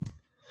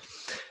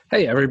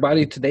Hey,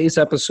 everybody. Today's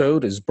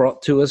episode is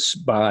brought to us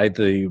by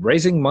the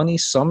Raising Money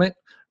Summit,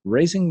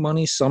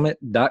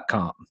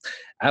 raisingmoneysummit.com.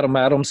 Adam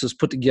Adams has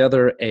put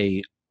together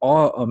a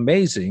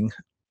amazing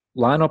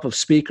lineup of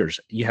speakers.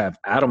 You have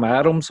Adam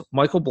Adams,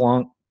 Michael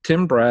Blanc,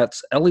 Tim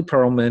Bratz, Ellie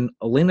Perlman,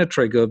 Alina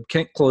Trigub,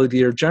 Kent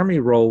Clothier, Jeremy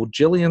Roll,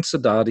 Jillian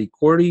Sadati,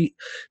 Cordy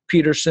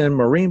Peterson,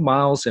 Marie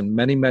Miles, and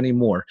many, many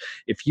more.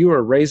 If you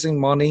are raising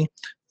money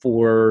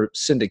for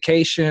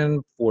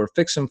syndication, for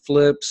fix and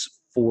flips,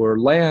 for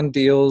land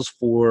deals,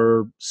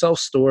 for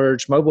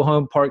self-storage, mobile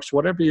home parks,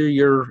 whatever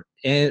you're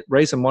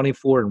raising money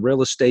for in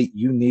real estate,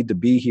 you need to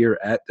be here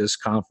at this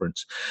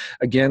conference.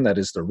 Again, that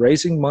is the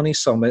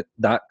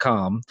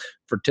raisingmoneysummit.com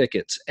for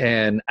tickets.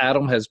 And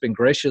Adam has been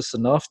gracious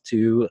enough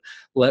to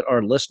let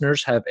our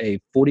listeners have a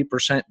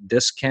 40%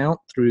 discount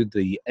through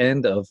the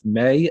end of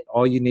May.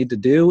 All you need to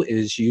do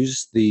is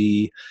use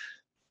the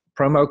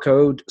promo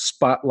code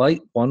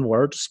SPOTLIGHT, one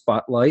word,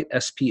 SPOTLIGHT,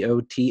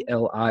 SPOTLIGHT.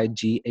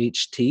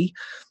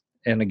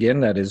 And again,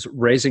 that is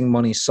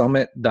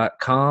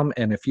raisingmoneysummit.com.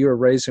 And if you are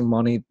raising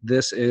money,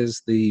 this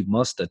is the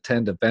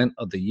must-attend event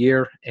of the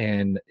year,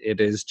 and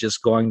it is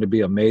just going to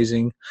be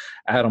amazing.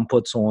 Adam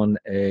puts on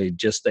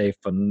just a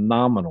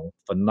phenomenal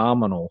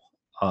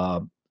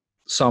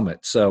summit.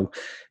 So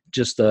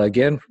just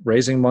again,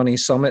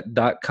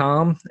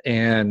 raisingmoneysummit.com.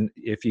 And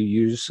if you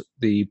use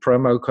the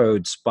promo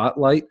code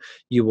SPOTLIGHT,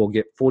 you will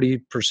get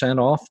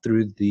 40% off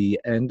through the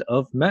end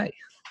of May.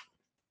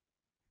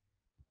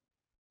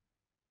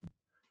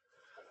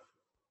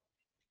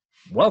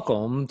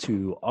 Welcome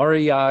to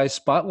REI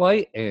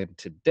Spotlight, and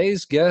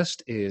today's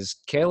guest is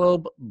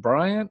Caleb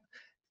Bryant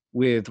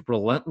with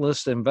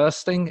Relentless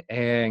Investing.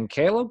 And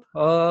Caleb,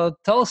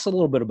 tell us a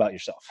little bit about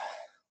yourself.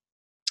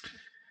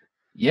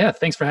 Yeah,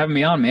 thanks for having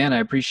me on, man. I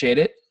appreciate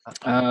it.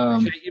 I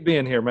appreciate you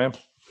being here, man.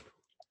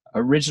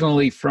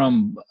 Originally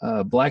from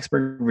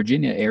Blacksburg,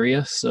 Virginia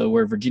area, so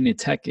where Virginia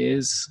Tech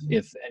is,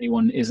 if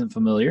anyone isn't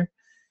familiar.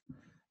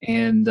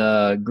 And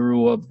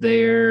grew up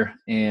there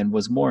and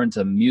was more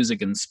into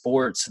music and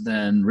sports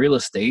than real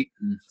estate.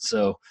 And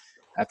so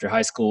after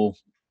high school,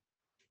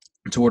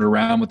 toured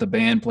around with a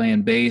band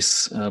playing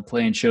bass,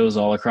 playing shows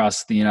all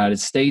across the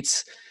United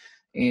States,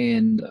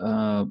 and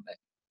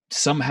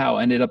somehow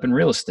ended up in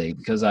real estate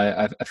because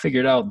I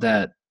figured out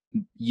that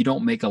you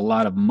don't make a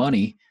lot of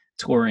money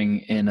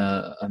touring in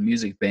a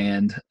music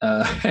band.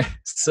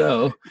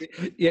 So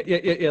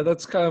yeah,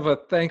 that's kind of a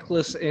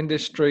thankless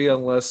industry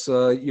unless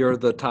you're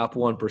the top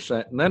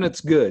 1%, and then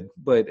it's good.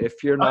 But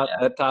if you're not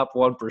that top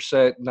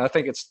 1%, and I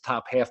think it's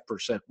top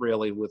 0.5%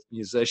 really with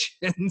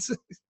musicians.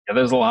 Yeah,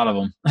 there's a lot of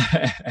them.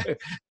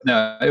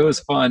 No, it was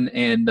fun,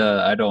 and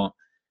I don't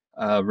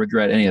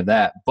regret any of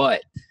that.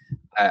 But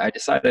I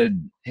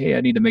decided, hey,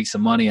 I need to make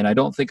some money, and I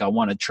don't think I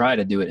want to try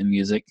to do it in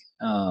music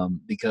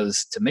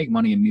because to make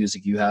money in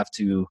music, you have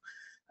to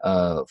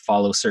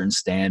follow certain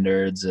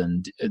standards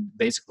and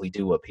basically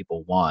do what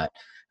people want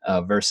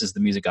versus the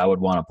music I would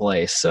want to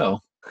play. So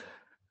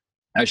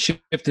I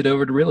shifted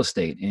over to real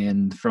estate,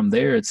 and from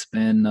there, it's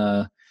been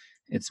a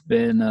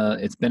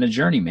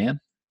journey, man.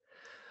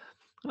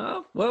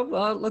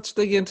 Let's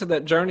dig into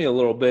that journey a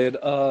little bit.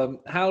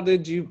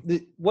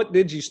 What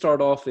did you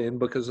start off in?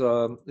 Because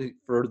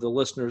for the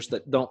listeners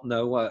that don't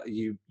know,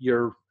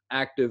 you're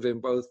active in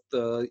both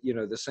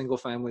the single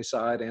family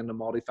side and the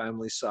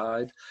multifamily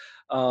side.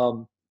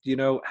 How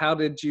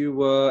did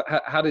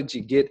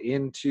you get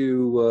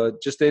into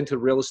just into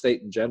real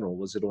estate in general?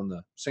 Was it on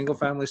the single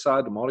family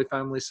side, the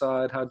multifamily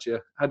side? How'd you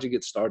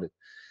get started?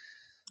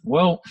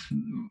 Well,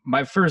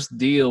 my first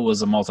deal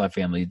was a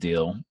multifamily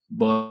deal,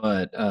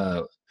 but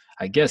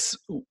I guess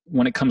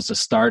when it comes to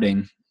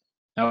starting,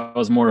 I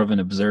was more of an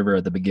observer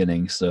at the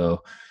beginning.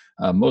 So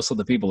most of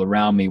the people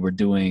around me were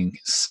doing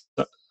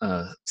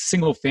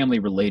single family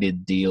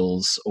related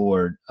deals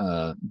or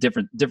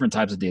different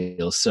types of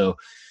deals. So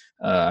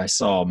I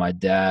saw my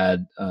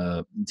dad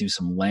do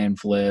some land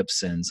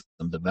flips and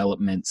some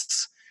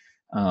developments,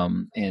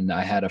 and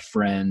I had a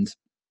friend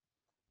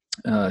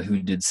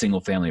who did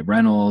single family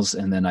rentals.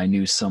 And then I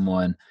knew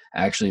someone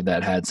actually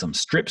that had some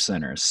strip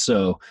centers.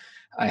 So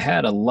I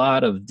had a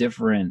lot of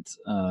different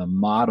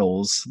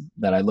models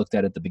that I looked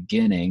at the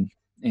beginning,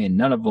 and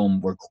none of them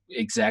were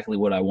exactly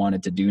what I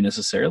wanted to do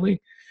necessarily.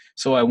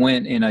 So I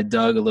went and I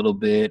dug a little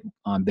bit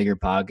on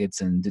BiggerPockets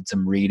and did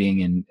some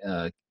reading. And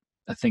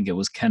I think it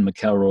was Ken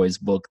McElroy's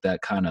book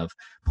that kind of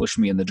pushed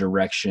me in the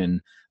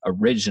direction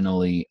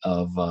originally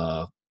of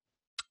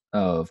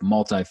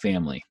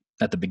multifamily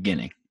at the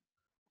beginning.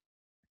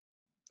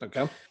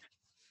 Okay.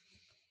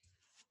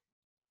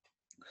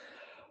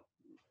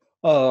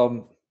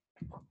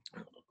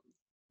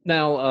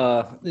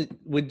 Now,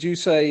 would you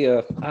say,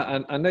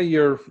 I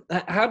know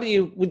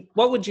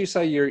what would you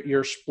say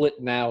your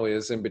split now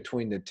is in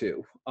between the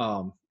two?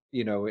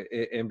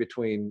 In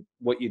between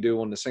what you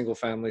do on the single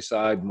family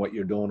side and what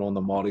you're doing on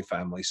the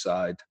multifamily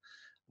side?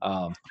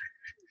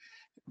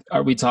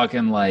 Are we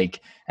talking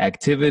like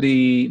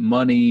activity,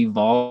 money,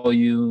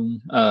 volume?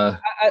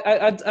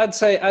 I'd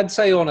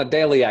say on a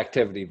daily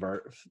activity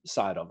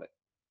side of it.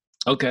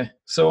 Okay.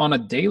 So on a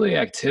daily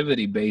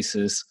activity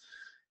basis,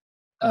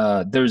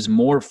 there's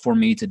more for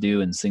me to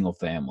do in single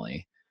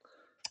family,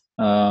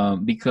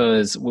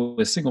 because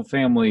with single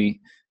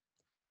family,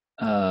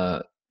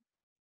 uh,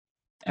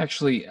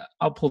 actually,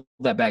 I'll pull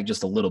that back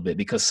just a little bit,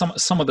 because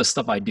some of the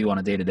stuff I do on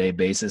a day-to-day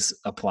basis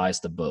applies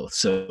to both.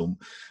 So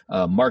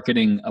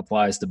marketing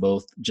applies to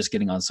both, just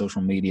getting on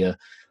social media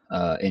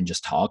and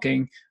just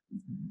talking.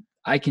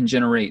 I can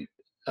generate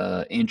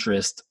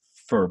interest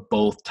for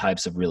both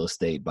types of real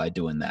estate by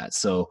doing that.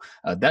 So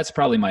that's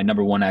probably my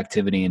number one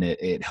activity, and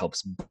it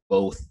helps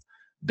both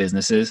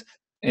businesses.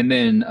 And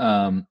then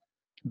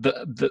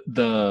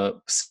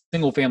the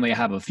single family, I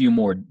have a few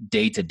more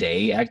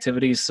day-to-day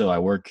activities. So I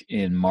work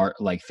in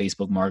like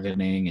Facebook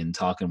marketing and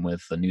talking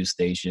with the news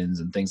stations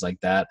and things like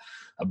that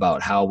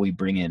about how we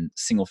bring in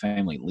single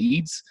family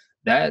leads.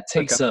 That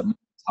takes up more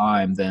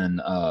time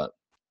than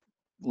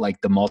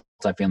like the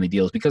multifamily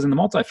deals, because in the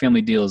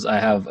multifamily deals I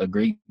have a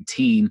great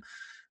team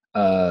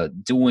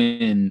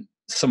doing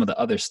some of the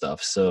other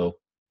stuff. So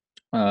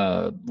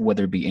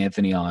whether it be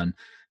Anthony on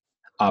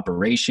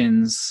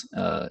operations,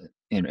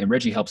 and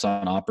Reggie helps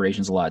on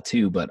operations a lot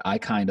too, but I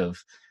kind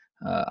of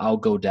I'll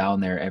go down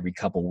there every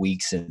couple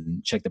weeks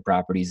and check the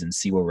properties and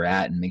see where we're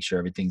at and make sure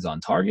everything's on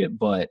target,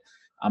 but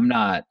I'm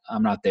not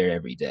there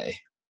every day.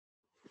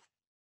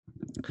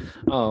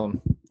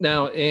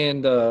 Now,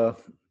 and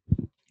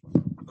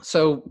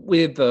so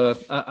with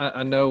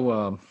I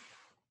know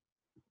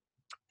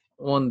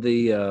on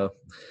the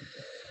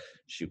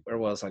shoot, where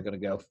was I going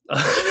to go?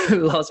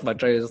 Lost my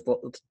train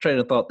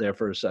of thought there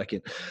for a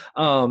second.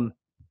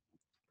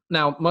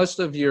 Now, most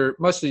of your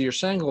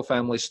single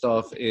family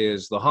stuff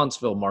is the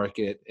Huntsville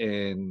market,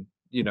 and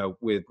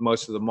with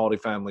most of the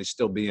multifamily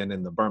still being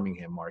in the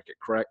Birmingham market,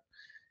 correct?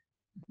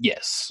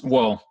 Yes.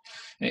 Well,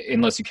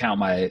 unless you count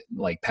my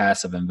like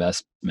passive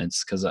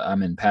investments, because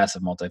I'm in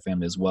passive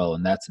multifamily as well,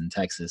 and that's in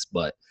Texas.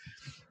 But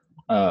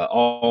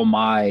all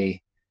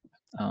my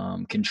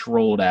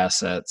controlled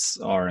assets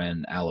are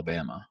in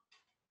Alabama.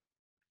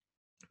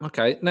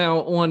 Okay. Now,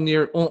 on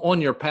your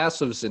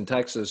passives in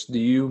Texas, do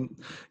you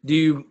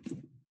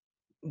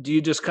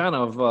just kind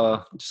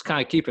of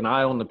keep an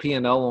eye on the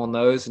P&L on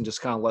those and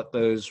just kind of let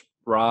those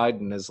ride,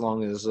 and as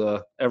long as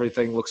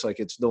everything looks like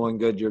it's doing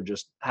good, you're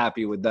just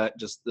happy with that,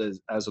 just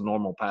as a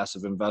normal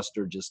passive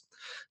investor, just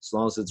as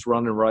long as it's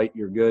running right,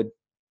 you're good?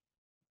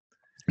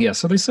 Yeah,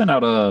 so they sent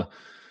out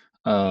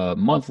a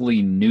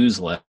monthly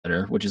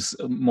newsletter, which is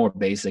more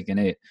basic,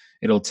 and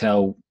it'll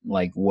tell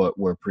like what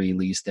we're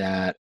pre-leased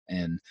at,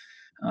 and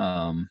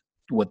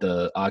what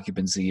the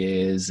occupancy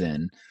is,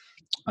 and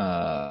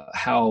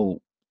how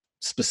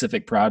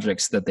specific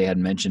projects that they had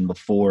mentioned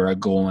before are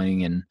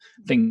going, and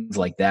things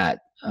like that.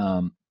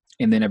 And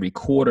then every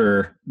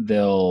quarter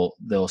they'll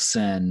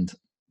send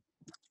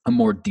a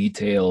more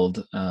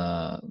detailed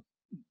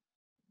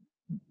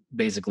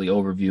basically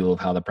overview of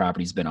how the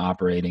property's been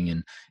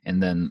operating,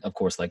 and then of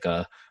course like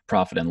a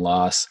profit and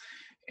loss.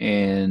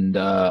 And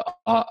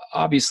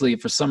obviously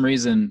if for some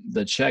reason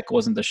the check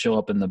wasn't to show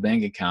up in the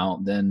bank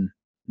account, then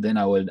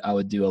I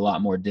would do a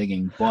lot more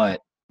digging.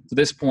 But to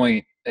this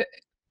point,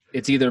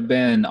 it's either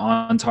been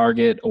on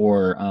target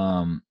or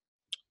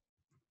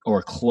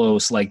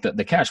close. Like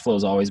the cash flow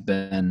has always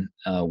been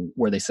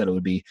where they said it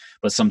would be,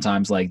 but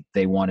sometimes like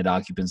they wanted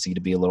occupancy to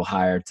be a little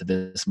higher to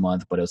this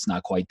month, but it's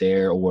not quite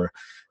there, or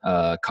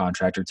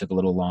contractor took a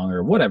little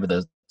longer, whatever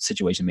the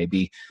situation may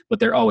be. But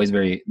they're always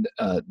very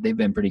they've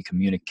been pretty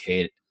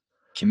communicative,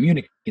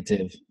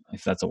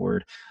 if that's a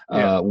word,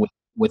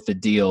 with the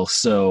deal.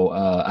 So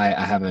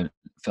I haven't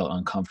felt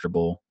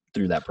uncomfortable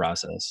through that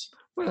process.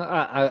 Well,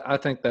 I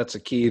think that's a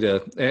key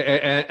to,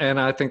 and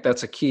I think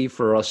that's a key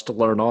for us to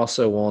learn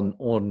also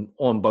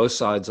on both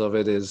sides of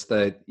it, is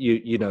that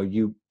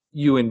you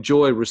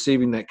enjoy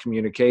receiving that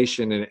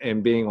communication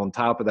and being on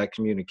top of that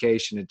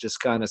communication. It just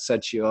kind of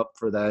sets you up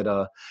for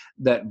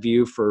that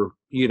view for,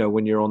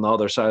 when you're on the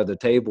other side of the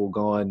table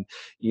going,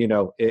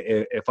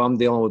 if I'm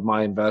dealing with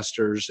my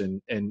investors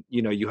and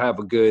you have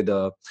a good,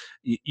 a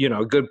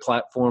good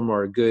platform,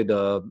 or a good,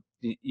 a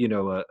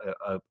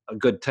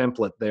good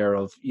template there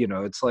of,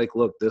 it's like,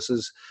 look, this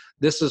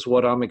is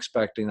what I'm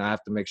expecting. I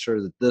have to make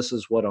sure that this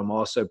is what I'm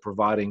also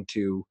providing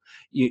to,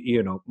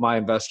 my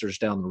investors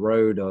down the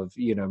road, of,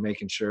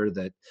 making sure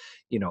that,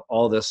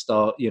 all this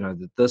stuff,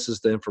 that this is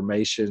the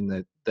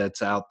information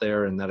that's out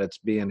there, and that it's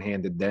being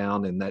handed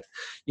down, and that,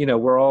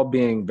 we're all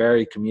being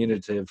very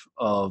communicative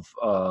of,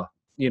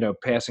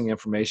 passing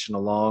information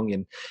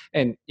along.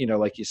 And,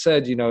 like you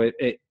said,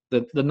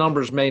 the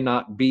numbers may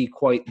not be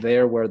quite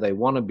there where they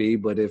want to be,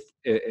 but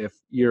if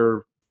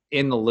you're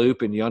in the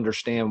loop and you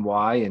understand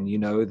why, and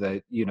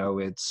that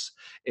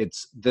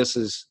it's this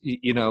is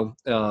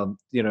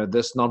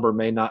this number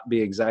may not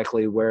be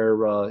exactly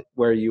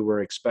where you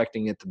were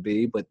expecting it to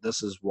be, but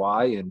this is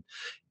why. And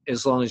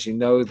as long as you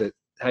know that,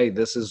 hey,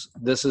 this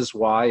is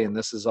why, and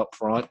this is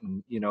upfront,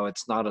 and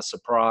it's not a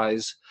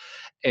surprise,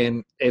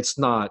 and it's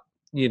not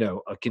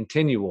a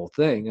continual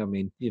thing. I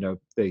mean,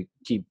 they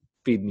keep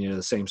feeding you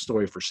the same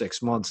story for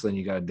 6 months, then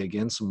you got to dig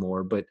in some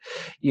more. But,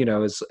 you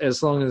know,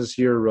 as long as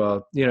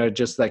you're, you know,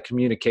 just that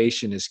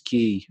communication is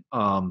key,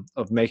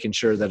 of making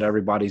sure that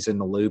everybody's in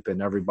the loop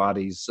and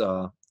everybody's,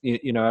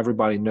 you know,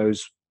 everybody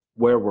knows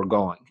where we're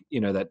going,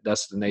 you know, that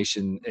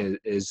destination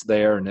is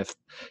there. And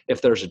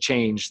if there's a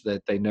change,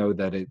 that they know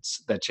that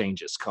that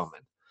change is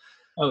coming.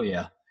 Oh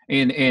yeah.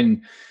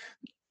 And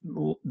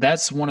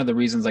that's one of the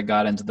reasons I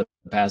got into the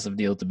passive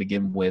deal to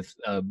begin with,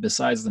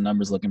 besides the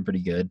numbers looking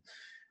pretty good,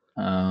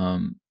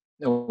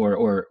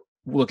 or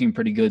looking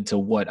pretty good to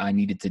what I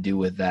needed to do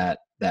with that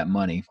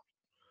money.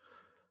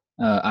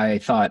 I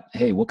thought,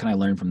 hey, what can I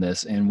learn from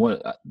this? And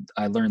what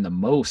I learned the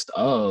most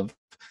of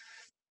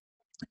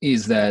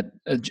is that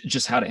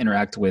just how to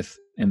interact with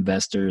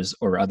investors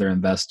or other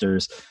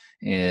investors,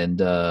 and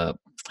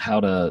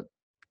how to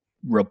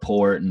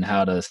report and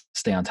how to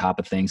stay on top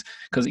of things.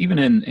 Because even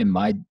in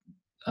my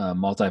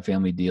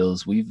multifamily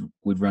deals, we've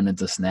run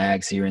into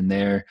snags here and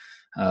there.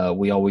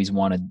 We always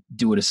want to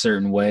do it a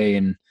certain way,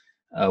 and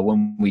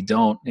when we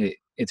don't,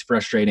 it's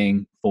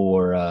frustrating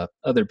for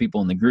other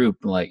people in the group.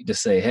 Like,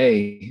 just say,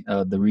 hey,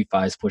 the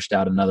refi's pushed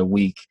out another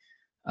week,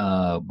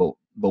 but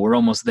we're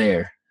almost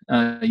there.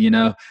 You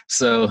know,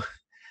 so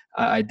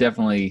I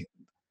definitely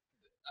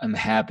am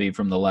happy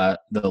from the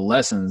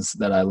lessons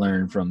that I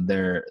learned from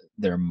their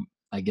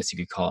I guess you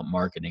could call it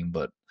marketing,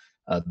 but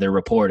their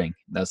reporting.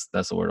 That's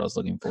the word I was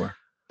looking for.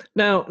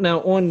 Now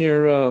on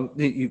your,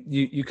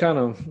 you kind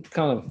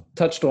of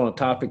touched on a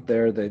topic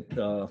there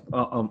that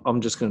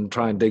I'm just going to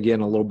try and dig in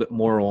a little bit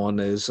more on.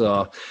 Is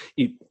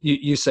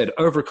you said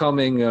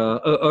overcoming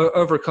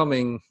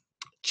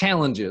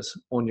challenges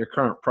on your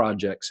current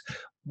projects.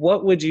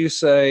 What would you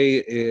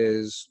say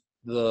is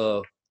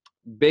the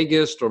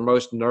biggest or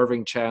most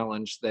nerving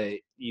challenge that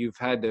you've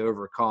had to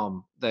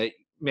overcome, that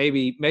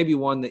maybe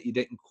one that you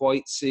didn't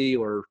quite see,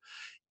 or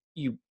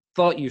you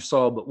thought you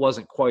saw but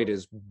wasn't quite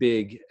as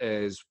big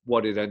as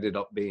what it ended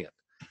up being?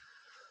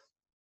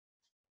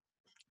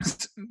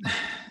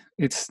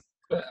 It's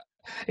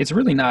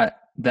really not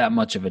that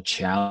much of a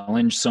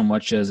challenge, so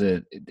much as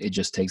it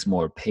just takes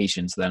more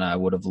patience than I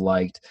would have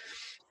liked.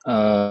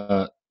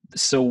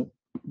 So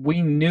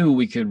we knew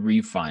we could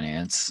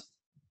refinance.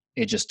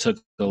 It just took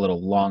a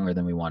little longer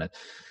than we wanted.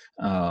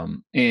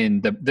 And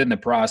then the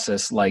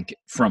process, like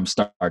from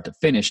start to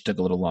finish, took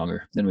a little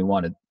longer than we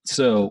wanted.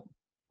 So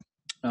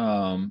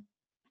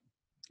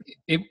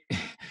it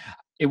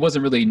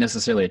wasn't really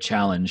necessarily a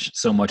challenge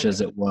so much as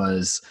it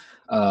was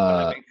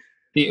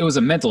it was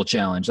a mental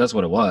challenge. That's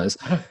what it was.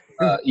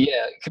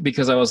 Yeah,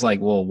 because I was like,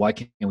 well, why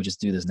can't we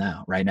just do this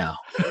right now?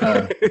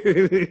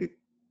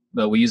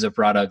 But we use a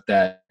product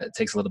that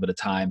takes a little bit of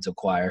time to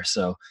acquire,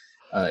 so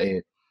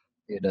it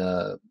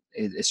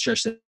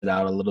stretched it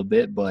out a little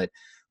bit, but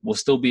we'll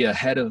still be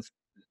ahead of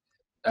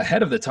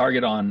the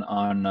target on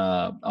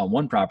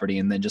one property,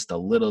 and then just a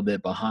little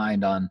bit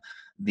behind on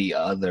the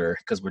other,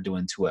 because we're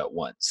doing two at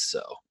once.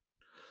 So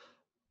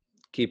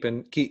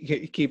keeping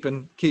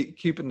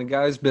the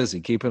guys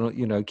busy,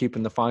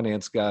 keeping the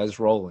finance guys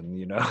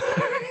rolling,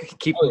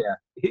 keep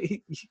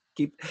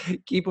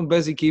them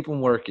busy, keep them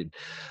working.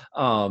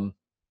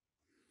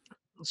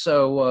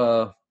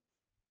 So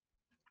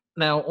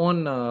now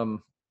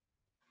on,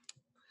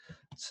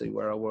 let's see,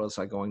 where was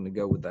I going to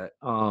go with that?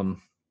 I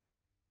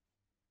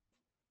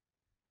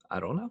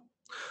don't know.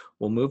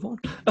 We'll move on.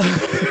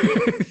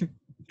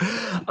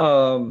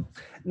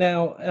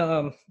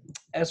 Now,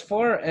 as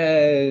far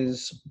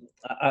as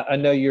I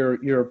know,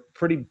 you're a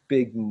pretty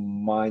big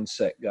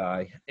mindset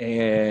guy,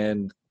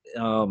 and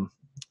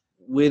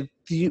would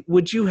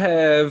you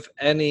have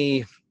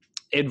any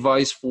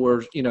advice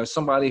for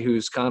somebody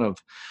who's kind of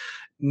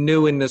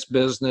new in this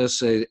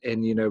business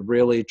and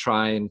really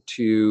trying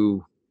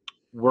to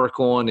work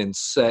on and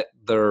set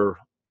their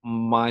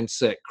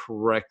mindset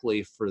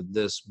correctly for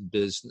this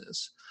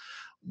business?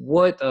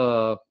 What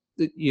are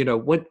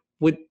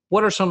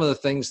some of the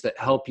things that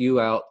help you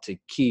out to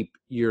keep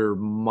your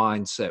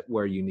mindset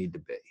where you need to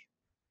be?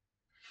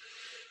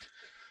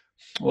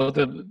 Well,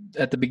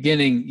 at the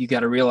beginning, you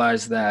got to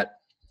realize that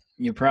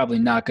you're probably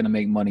not going to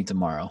make money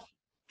tomorrow.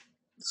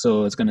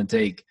 So it's going to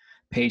take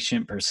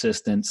patient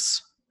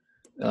persistence,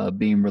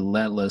 being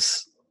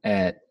relentless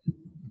at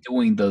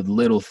doing the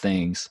little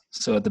things.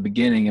 So at the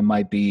beginning, it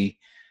might be,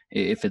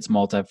 if it's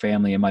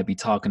multifamily, it might be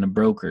talking to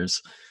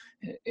brokers,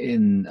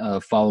 in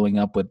following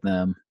up with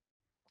them.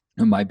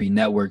 It might be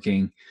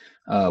networking,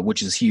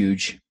 which is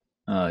huge.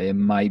 It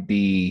might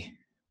be,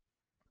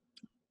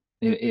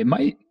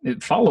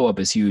 follow up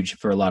is huge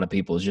for a lot of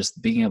people. It's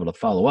just being able to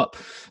follow up.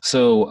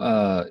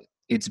 So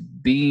it's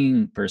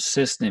being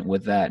persistent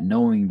with that,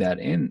 knowing that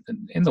in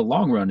the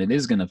long run, it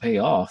is going to pay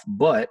off,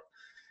 but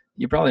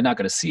you're probably not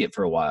going to see it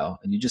for a while.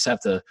 And you just have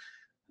to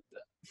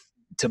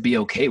be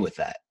okay with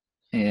that.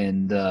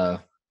 And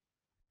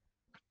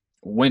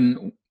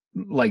when,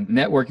 like,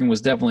 networking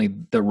was definitely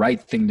the right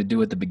thing to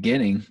do at the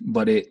beginning,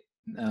 but it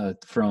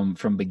from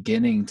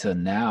beginning to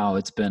now,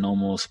 it's been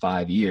almost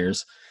 5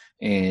 years,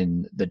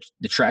 and the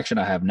traction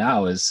I have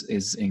now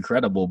is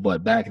incredible.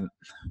 But even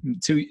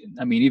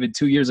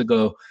 2 years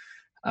ago,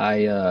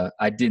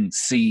 I didn't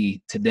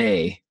see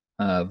today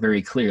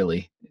very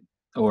clearly,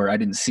 or I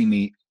didn't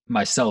see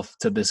myself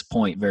to this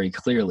point very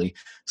clearly.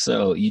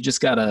 So you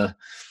just gotta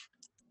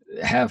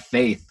have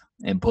faith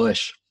and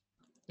push.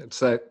 It's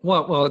that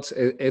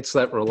it's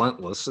that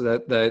relentless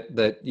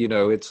that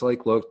it's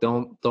like, look,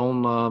 don't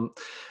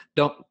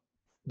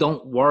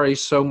don't worry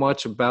so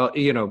much about,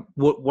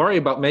 worry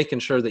about making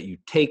sure that you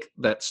take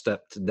that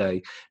step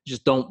today.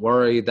 Just don't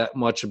worry that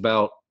much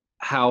about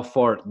how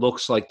far it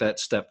looks like that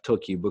step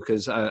took you,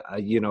 because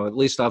at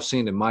least I've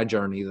seen in my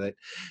journey that,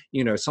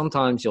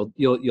 sometimes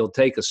you'll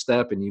take a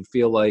step and you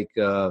feel like,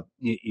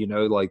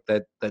 like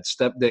that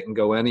step didn't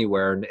go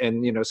anywhere.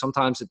 And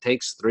sometimes it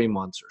takes 3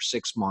 months or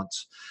 6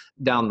 months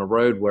down the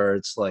road where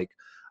it's like,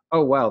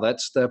 oh, wow, that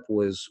step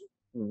was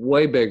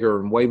way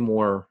bigger and way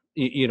more,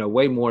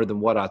 way more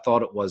than what I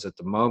thought it was at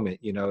the moment.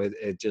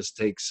 It just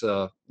takes,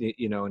 and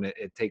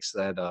it takes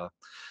that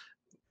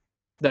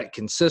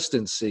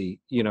consistency,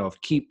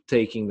 of keep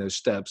taking those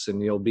steps.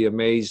 And you'll be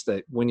amazed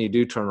that when you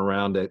do turn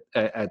around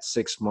at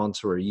 6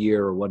 months or a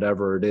year or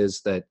whatever it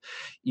is, that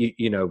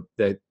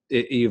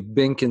you've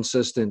been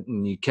consistent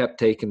and you kept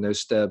taking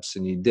those steps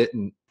and you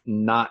didn't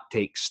not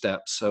take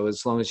steps. So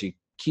as long as you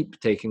keep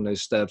taking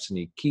those steps and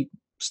you keep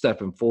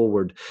stepping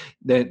forward,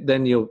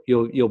 then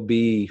you'll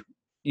be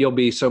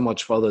so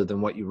much further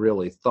than what you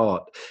really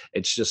thought.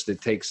 It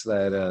takes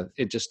that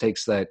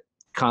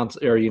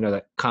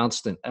that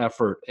constant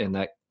effort and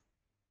that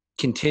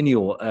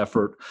continual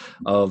effort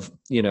of,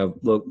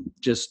 look,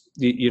 just,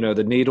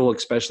 the needle,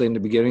 especially in the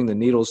beginning, the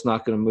needle's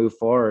not going to move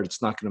far.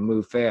 It's not going to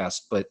move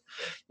fast, but,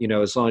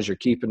 as long as you're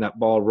keeping that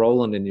ball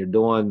rolling and you're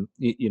doing,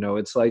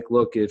 it's like,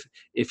 look,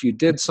 if you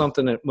did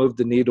something that moved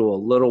the needle a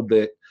little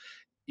bit,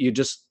 you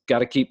just got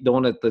to keep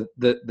doing it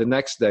the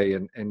next day.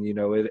 And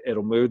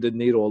it'll move the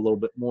needle a little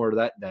bit more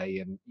that day.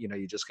 And,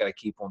 you just got to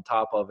keep on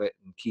top of it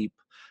and keep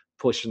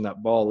pushing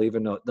that ball,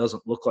 even though it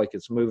doesn't look like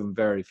it's moving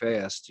very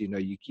fast.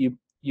 You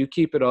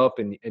keep it up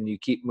and you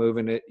keep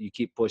moving it, you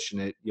keep pushing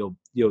it,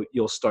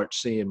 you'll start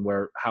seeing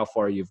how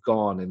far you've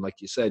gone. And like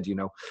you said,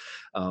 you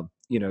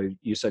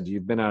said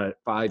you've been at it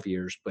 5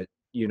 years, but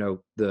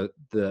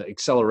the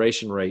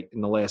acceleration rate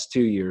in the last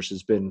 2 years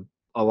has been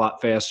a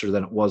lot faster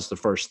than it was the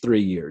first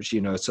 3 years,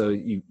 so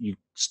you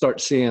start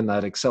seeing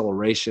that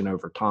acceleration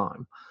over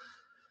time.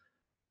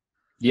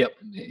 Yep.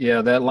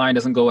 Yeah, that line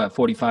doesn't go at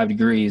 45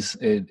 degrees.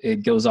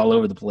 It goes all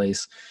over the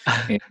place.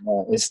 And,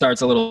 it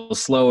starts a little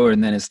slower,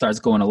 and then it starts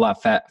going a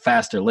lot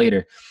faster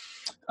later.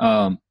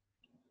 And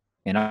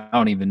I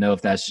don't even know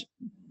if that's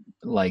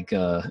like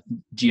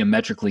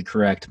geometrically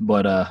correct,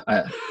 but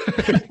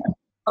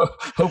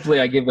hopefully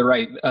I give the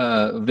right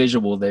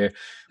visual there.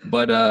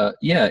 But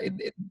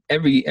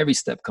every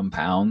step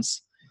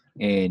compounds,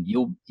 and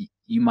you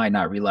might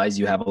not realize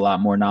you have a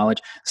lot more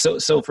knowledge.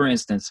 So for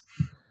instance,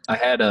 I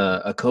had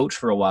a coach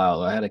for a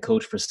while. I had a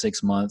coach for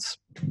 6 months,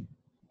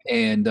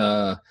 and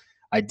I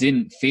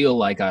didn't feel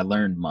like I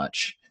learned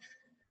much.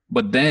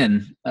 But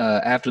then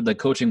after the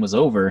coaching was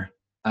over,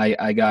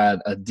 I got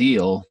a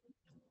deal,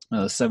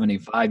 a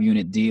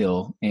 75-unit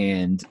deal,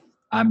 and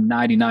I'm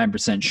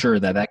 99% sure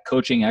that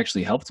coaching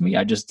actually helped me.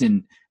 I just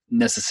didn't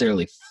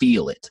necessarily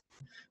feel it.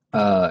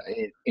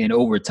 And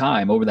over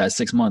time, over that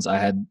 6 months, I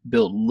had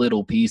built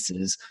little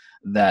pieces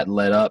that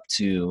led up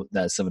to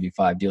that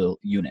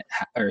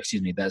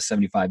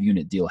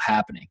 75-unit deal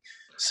happening.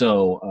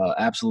 So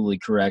absolutely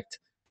correct.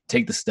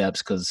 Take the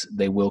steps because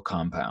they will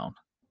compound.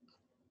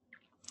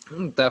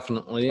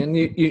 Definitely. And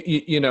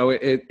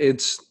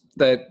it's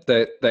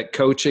that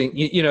coaching,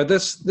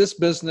 this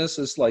business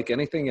is like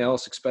anything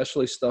else,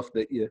 especially stuff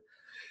that you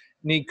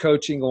need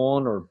coaching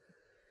on or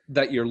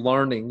that you're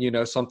learning,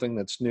 something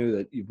that's new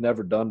that you've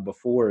never done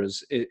before.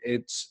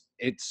 It's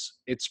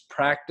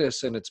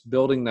practice, and it's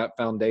building that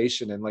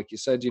foundation. And like you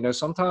said,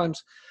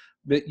 sometimes,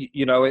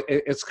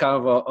 it's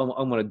kind of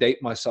I'm going to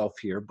date myself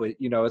here, but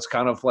it's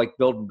kind of like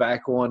building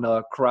back on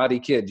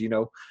Karate Kid,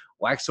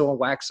 wax on,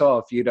 wax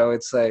off.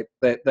 It's like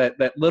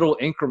that little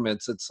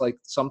increments. It's like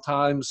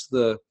sometimes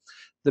the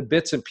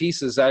bits and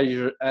pieces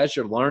as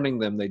you're learning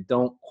them, they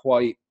don't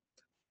quite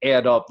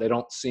add up. They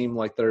don't seem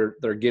like they're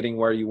getting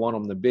where you want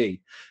them to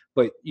be.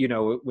 But,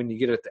 when you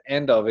get at the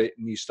end of it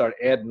and you start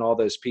adding all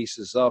those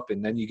pieces up,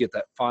 and then you get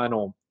that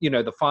final,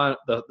 the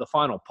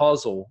final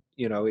puzzle,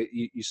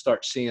 you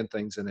start seeing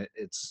things, and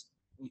it's,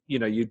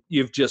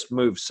 you've just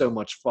moved so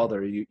much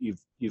further.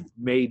 You've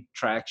made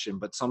traction,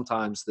 but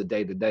sometimes the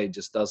day to day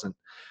just doesn't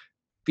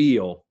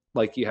feel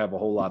like you have a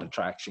whole lot of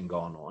traction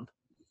going on.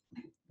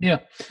 Yeah.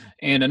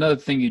 And another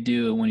thing you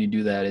do when you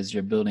do that is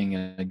you're building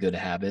a good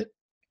habit.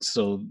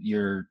 So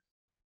you're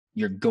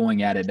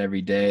going at it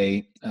every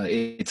day.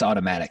 It's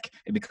automatic.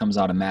 It becomes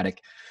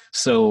automatic.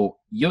 So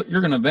you're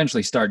going to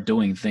eventually start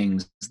doing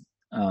things,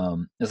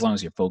 as long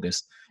as you're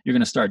focused, you're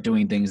going to start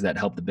doing things that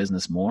help the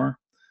business more.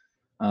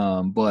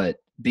 But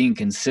being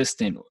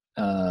consistent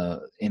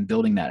in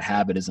building that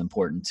habit is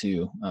important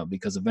too,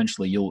 because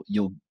eventually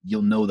you'll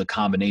know the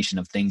combination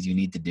of things you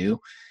need to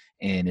do,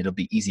 and it'll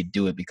be easy to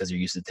do it because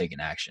you're used to taking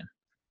action.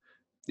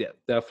 Yeah,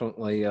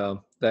 definitely.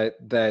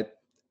 That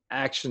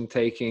action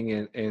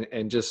taking,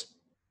 and just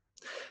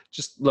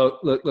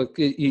look,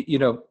 you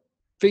know,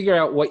 figure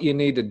out what you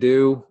need to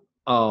do,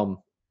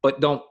 but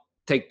don't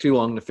take too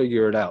long to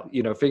figure it out.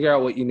 You know, figure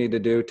out what you need to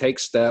do, take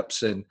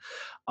steps. And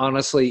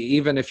honestly,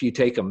 even if you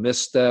take a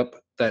misstep,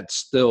 that's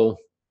still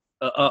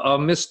a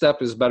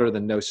misstep is better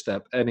than no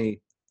step any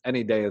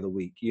day of the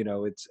week. You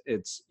know,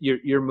 it's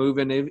you're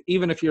moving,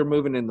 even if you're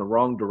moving in the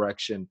wrong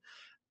direction,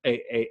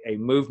 a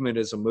movement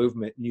is a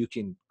movement, and you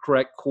can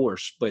correct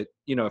course. But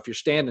you know, if you're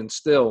standing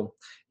still,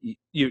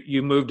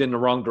 you moved in the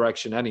wrong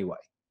direction anyway.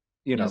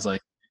 You Yeah, know. it's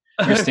like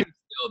if you're standing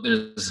still,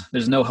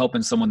 there's no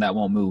helping someone that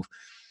won't move.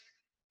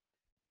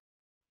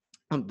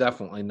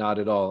 Definitely not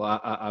at all.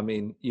 I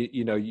mean,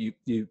 you know,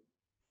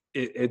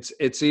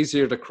 it's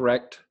easier to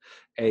correct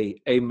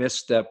a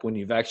misstep when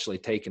you've actually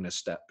taken a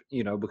step,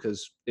 you know,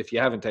 because if you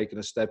haven't taken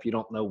a step, you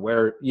don't know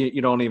where,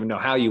 you don't even know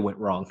how you went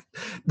wrong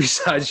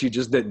besides you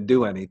just didn't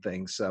do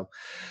anything. So,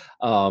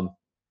 um,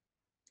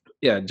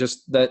 yeah,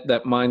 just that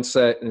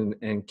mindset,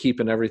 and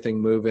keeping everything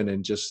moving,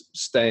 and just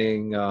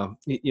staying,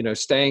 you know,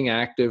 staying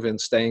active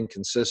and staying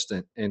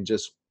consistent, and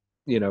just,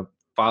 you know,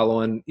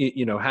 following,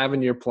 you know,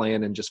 having your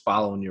plan and just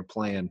following your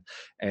plan.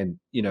 And,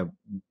 you know,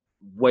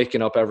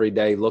 waking up every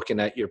day, looking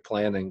at your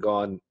plan and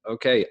going,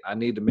 okay, I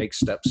need to make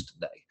steps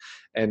today.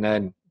 And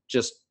then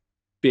just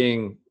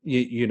being,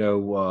 you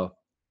know,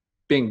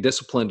 being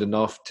disciplined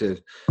enough to,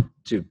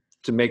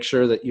 to make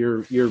sure that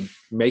you're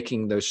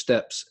making those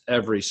steps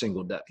every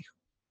single day.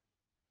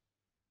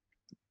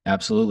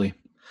 Absolutely.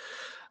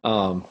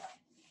 Um,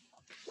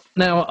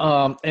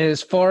 Now,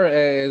 as far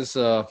as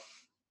on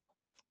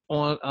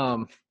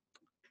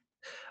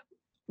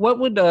what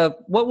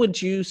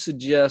would you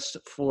suggest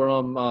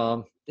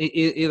from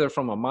either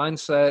from a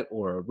mindset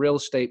or a real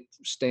estate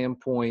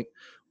standpoint?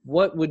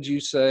 What would you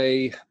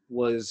say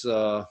was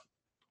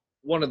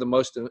one of the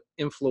most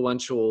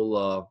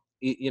influential,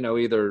 you know,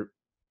 either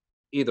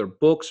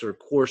books or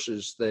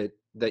courses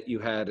that you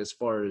had as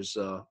far as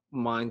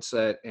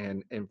mindset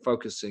and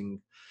focusing?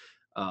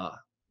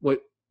 What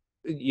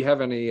you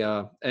have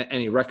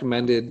any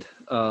recommended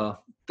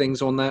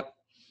things on that?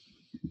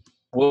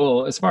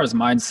 Well, as far as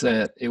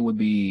mindset, it would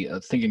be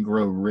Think and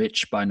Grow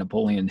Rich by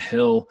Napoleon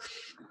Hill.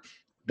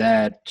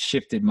 That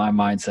shifted my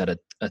mindset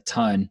a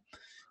ton,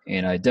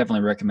 and I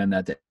definitely recommend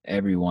that to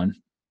everyone.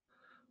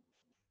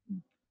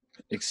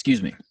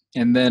 Excuse me.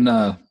 And then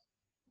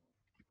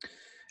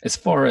as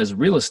far as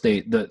real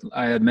estate, that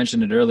I had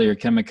mentioned it earlier,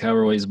 Ken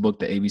McElroy's book,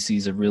 The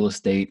ABCs of Real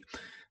Estate,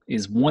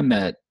 is one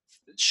that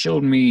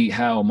showed me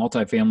how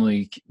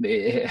multifamily,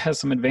 it has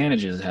some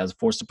advantages. It has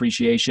forced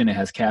appreciation, it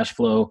has cash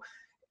flow,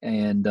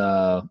 and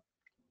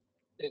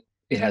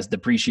it has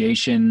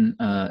depreciation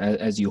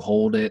as you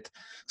hold it.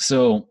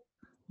 So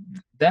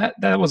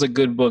that was a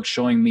good book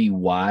showing me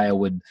why I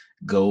would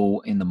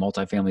go in the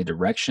multifamily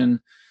direction.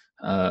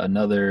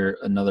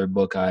 Another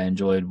book I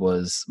enjoyed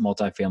was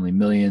Multifamily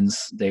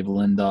Millions, Dave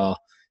Lindahl,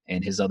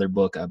 and his other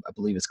book, I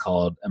believe it's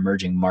called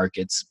Emerging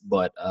Markets,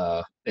 but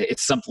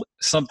it's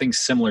something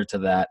similar to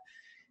that,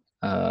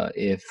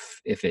 if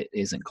it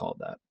isn't called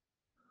that.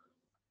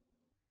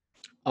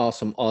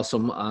 Awesome.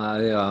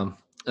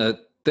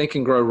 Think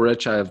and Grow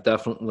Rich, I have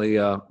definitely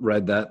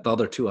read that. The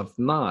other two I've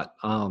not.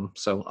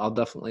 So I'll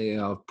definitely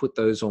put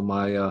those on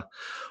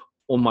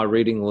my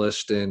reading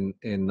list, and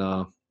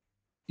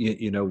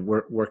you know,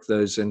 work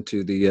those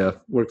into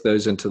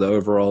the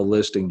overall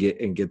list, and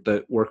get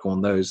the work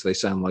on those. They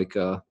sound like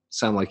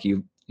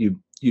you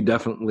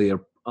definitely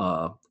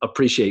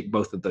appreciate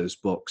both of those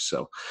books.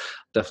 So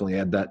definitely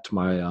add that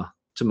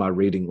to my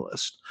reading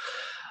list.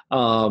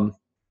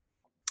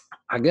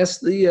 I guess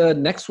the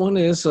next one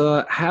is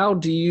how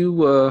do you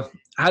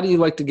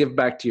like to give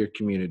back to your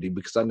community?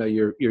 Because I know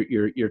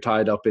you're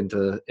tied up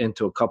into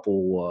a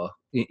couple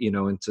you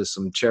know, into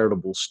some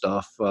charitable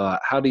stuff.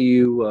 How do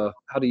you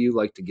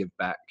like to give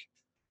back?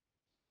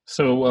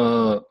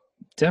 So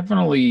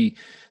definitely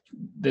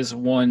this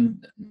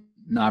one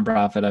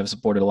nonprofit I've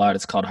supported a lot.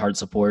 It's called Heart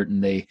Support,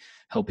 and they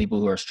help people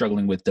who are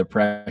struggling with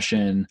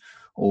depression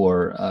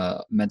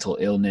or mental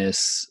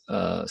illness,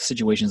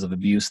 situations of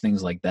abuse,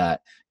 things like that.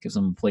 Gives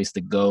them a place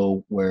to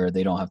go where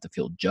they don't have to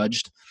feel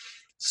judged.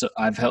 So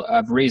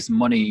I've raised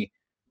money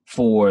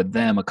for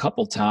them a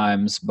couple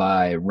times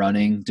by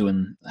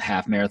doing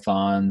half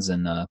marathons,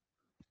 and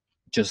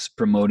just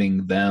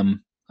promoting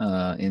them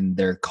in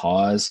their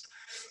cause.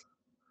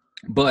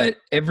 But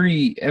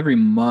every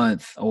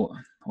month,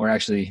 or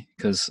actually,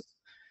 because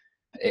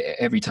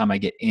every time I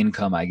get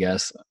income, I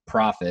guess,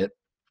 profit,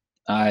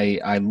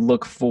 I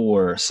look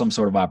for some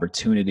sort of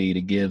opportunity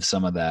to give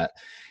some of that.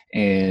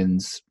 And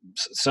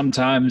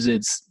sometimes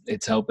it's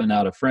helping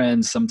out a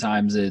friend.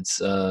 Sometimes it's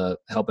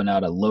helping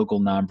out a local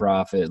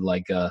nonprofit.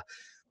 Like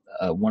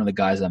one of the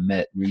guys I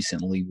met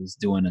recently was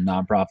doing a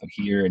nonprofit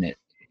here, and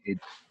it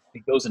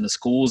goes into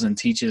schools and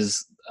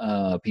teaches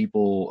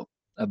people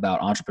about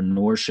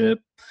entrepreneurship.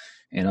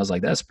 And I was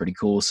like, that's pretty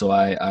cool. So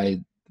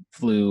I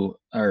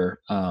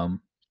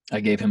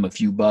gave him a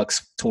few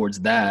bucks towards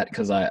that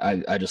because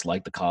I just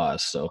like the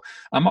cause. So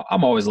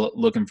I'm always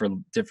looking for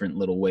different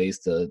little ways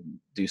to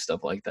do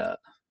stuff like that.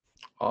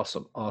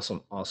 Awesome,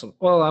 awesome, awesome.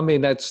 Well, I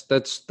mean, that's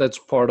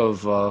part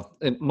of,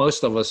 and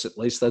most of us, at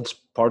least, that's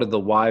part of the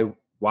why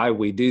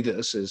we do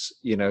this is,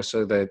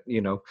 so that,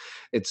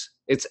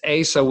 it's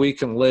a, so we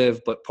can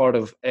live, but part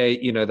of a,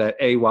 that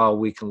a, while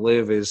we can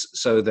live, is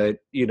so that,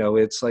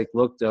 it's like,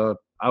 look,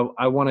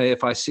 I want to,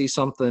 if I see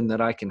something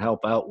that I can help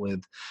out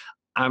with,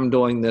 I'm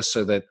doing this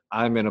so that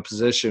I'm in a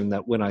position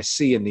that when I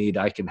see a need,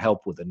 I can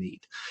help with a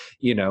need,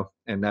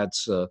 and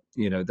that's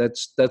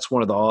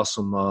one of the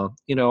awesome,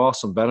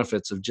 awesome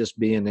benefits of just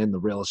being in the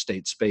real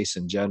estate space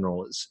in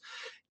general is,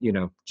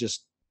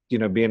 just,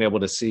 being able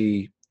to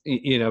see,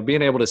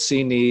 being able to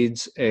see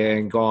needs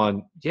and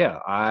gone, yeah,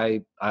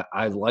 I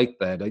like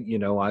that.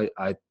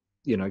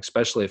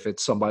 Especially if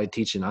it's somebody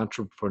teaching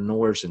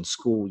entrepreneurs in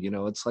school,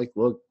 it's like,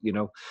 look,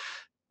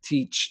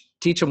 teach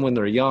them when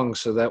they're young,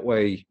 so that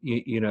way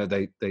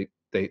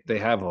they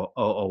have a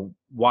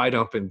wide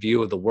open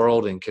view of the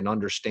world and can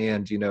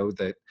understand,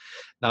 that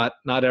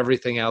not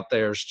everything out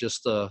there is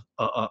just a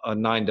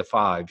 9 to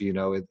 5.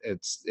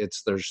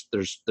 There's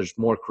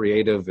more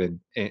creative and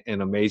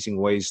amazing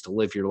ways to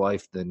live your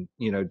life than,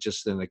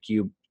 just in a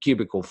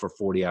cubicle for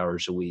 40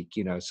 hours a week.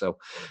 So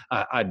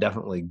I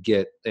definitely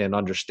get and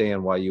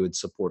understand why you would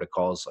support a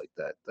cause like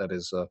that.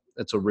 It's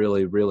a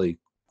really, really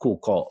cool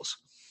cause.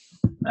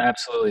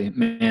 Absolutely,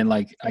 man.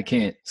 Like I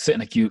can't sit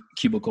in a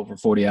cubicle for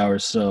 40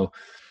 hours. So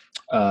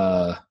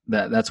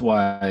that's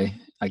why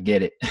I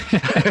get it.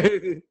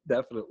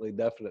 Definitely,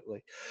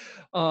 definitely.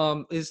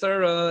 Is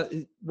there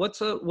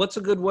what's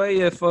a good way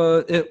if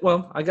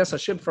well, I guess I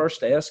should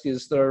first ask,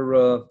 is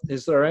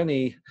there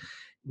any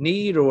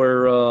need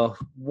or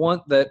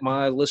want that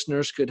my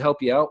listeners could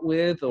help you out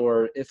with,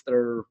 or if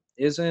there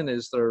isn't,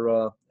 is there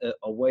a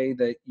way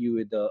that you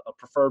would, a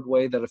preferred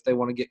way that if they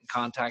want to get in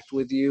contact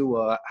with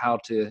you, how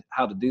to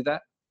do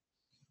that?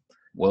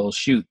 Well,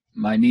 shoot,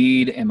 my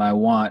need and my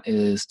want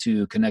is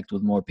to connect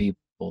with more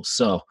people.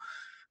 So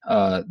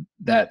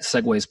that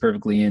segues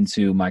perfectly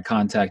into my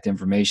contact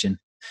information,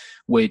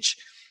 which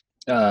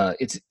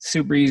it's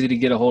super easy to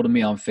get a hold of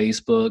me on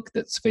Facebook.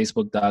 That's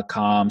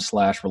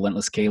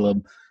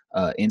facebook.com/relentlesscaleb.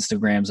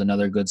 Instagram's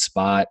another good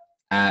spot,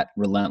 at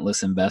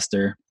Relentless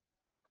Investor.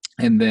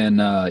 And then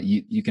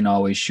you can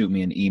always shoot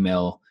me an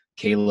email,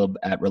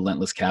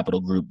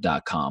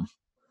 caleb@relentlesscapitalgroup.com.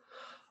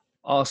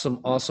 Awesome,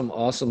 awesome,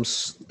 awesome.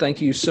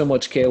 Thank you so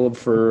much, Caleb,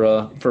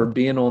 for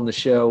being on the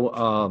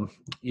show.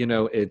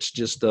 It's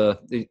just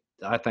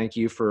I thank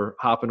you for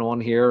hopping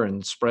on here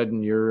and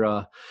spreading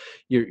your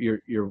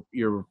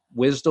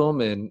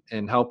wisdom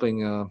and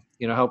helping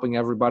helping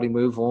everybody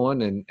move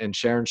on and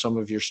sharing some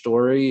of your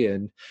story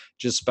and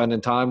just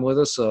spending time with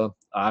us. I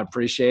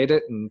appreciate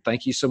it, and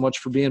thank you so much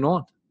for being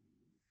on.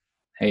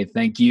 Hey,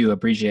 thank you.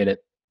 Appreciate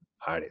it.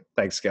 All right,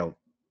 thanks, Caleb.